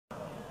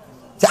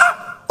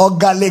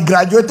Ogale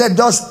graduated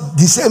just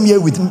the same year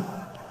with me.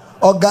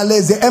 Ogale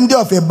is the MD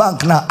of a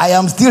bank now. I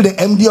am still the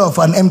MD of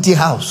an empty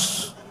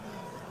house.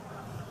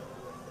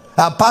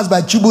 I passed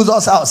by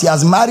Chibuzo's house. He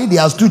has married. He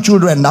has 2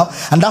 children now.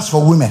 And that's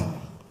for women.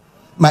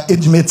 My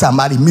age mates are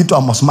married. Me too, I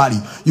must marry.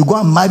 You go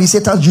and marry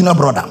Satan's junior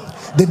brother.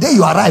 The day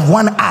you arrive,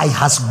 one eye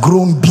has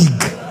grown big.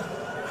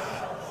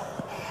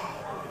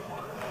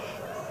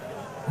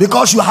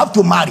 Because you have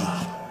to marry.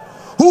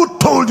 Who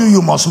told you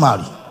you must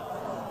marry?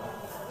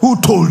 Who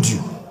told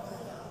you?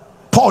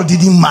 Paul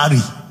didn't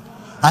marry.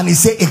 And he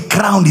said a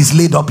crown is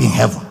laid up in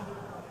heaven.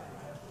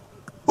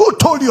 Who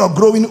told you you're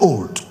growing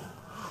old?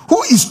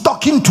 Who is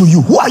talking to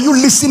you? Who are you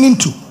listening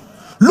to?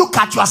 Look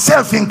at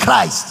yourself in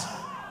Christ.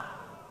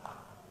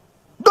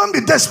 Don't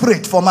be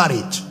desperate for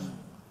marriage.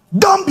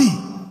 Don't be.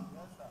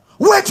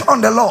 Wait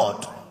on the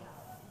Lord.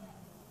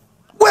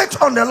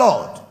 Wait on the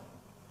Lord.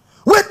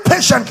 Wait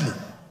patiently.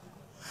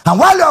 And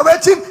while you're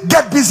waiting,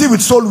 get busy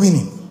with soul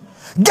winning.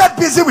 Get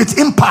busy with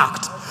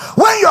impact.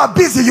 When you are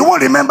busy, you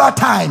won't remember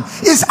time.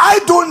 It's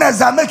idleness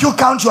that make you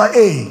count your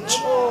age.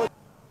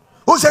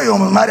 Who said you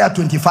must marry at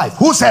 25?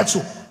 Who said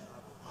so?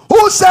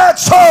 Who said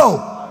so?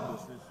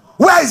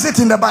 Where is it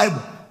in the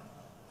Bible?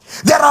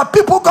 There are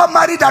people who got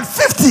married at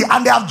 50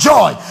 and they have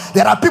joy.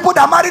 There are people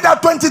that married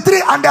at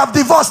 23 and they have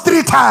divorced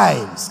 3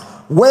 times.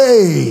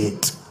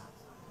 Wait.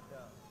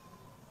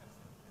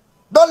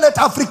 Don't let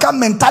African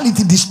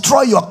mentality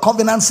destroy your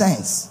covenant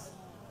sense.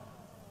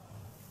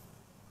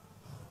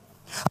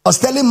 I was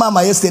telling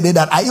Mama yesterday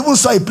that I even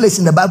saw a place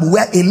in the Bible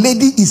where a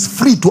lady is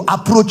free to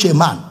approach a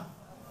man.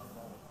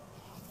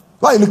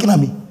 Why are you looking at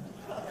me?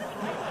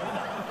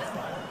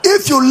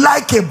 If you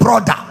like a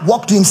brother,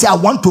 walk to him and say, I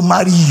want to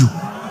marry you.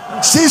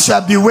 She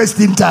shall be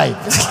wasting time.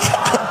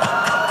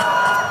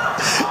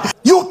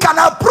 You can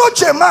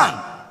approach a man.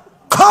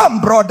 Come,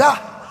 brother.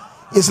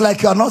 It's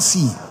like you are not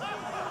seeing.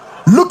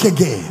 Look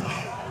again.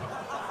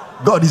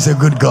 God is a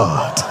good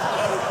God.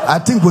 I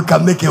think we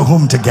can make a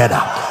home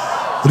together.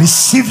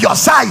 Receive your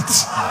sight.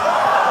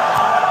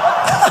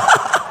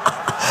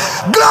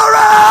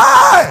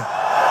 Glory.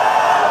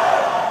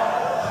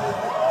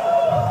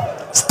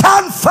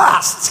 Stand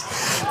fast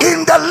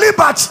in the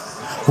liberty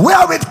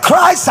wherewith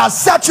Christ has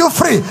set you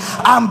free,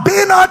 and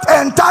be not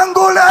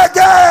entangled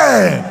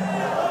again.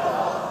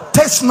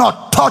 Taste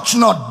not, touch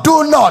not,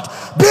 do not.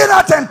 Be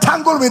not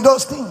entangled with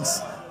those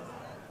things.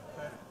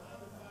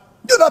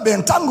 Do not be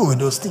entangled with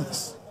those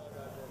things.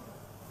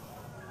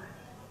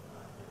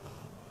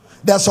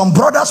 There are some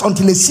brothers,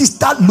 until a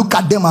sister look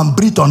at them and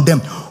breathe on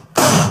them,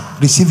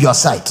 receive your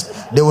sight,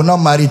 they will not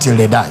marry till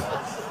they die.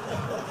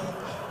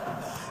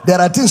 There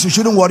are things you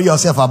shouldn't worry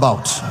yourself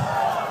about.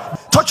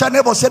 Touch your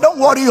neighbor, say, don't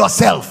worry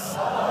yourself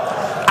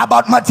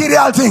about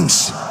material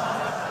things.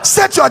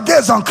 Set your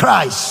gaze on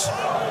Christ.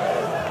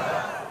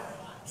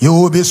 You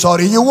will be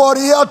sorry you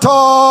worry at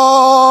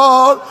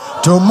all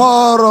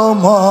tomorrow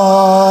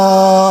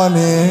morning.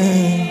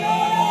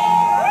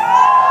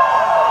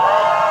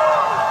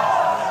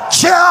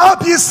 Cheer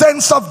up, ye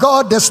saints of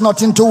God. There's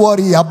nothing to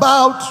worry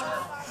about.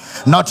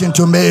 Nothing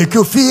to make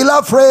you feel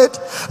afraid.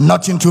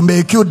 Nothing to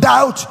make you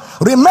doubt.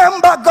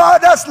 Remember,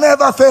 God has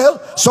never failed.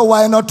 So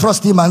why not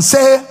trust him and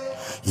say,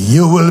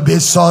 you will be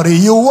sorry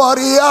you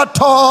worry at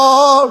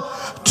all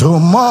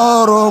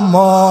tomorrow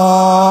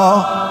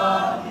morning.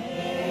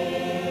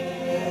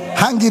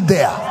 Hang it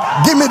there.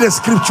 Give me the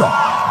scripture.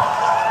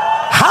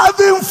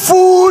 Having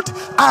food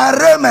and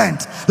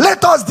raiment,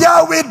 let us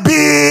therewith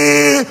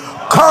be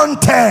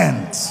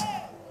content.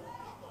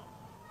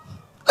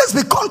 Let's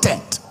be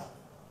content.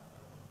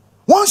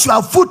 Once you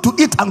have food to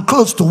eat and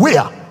clothes to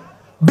wear,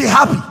 be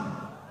happy.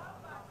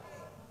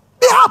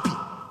 Be happy.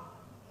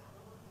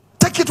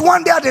 Take it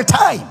one day at a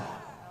time.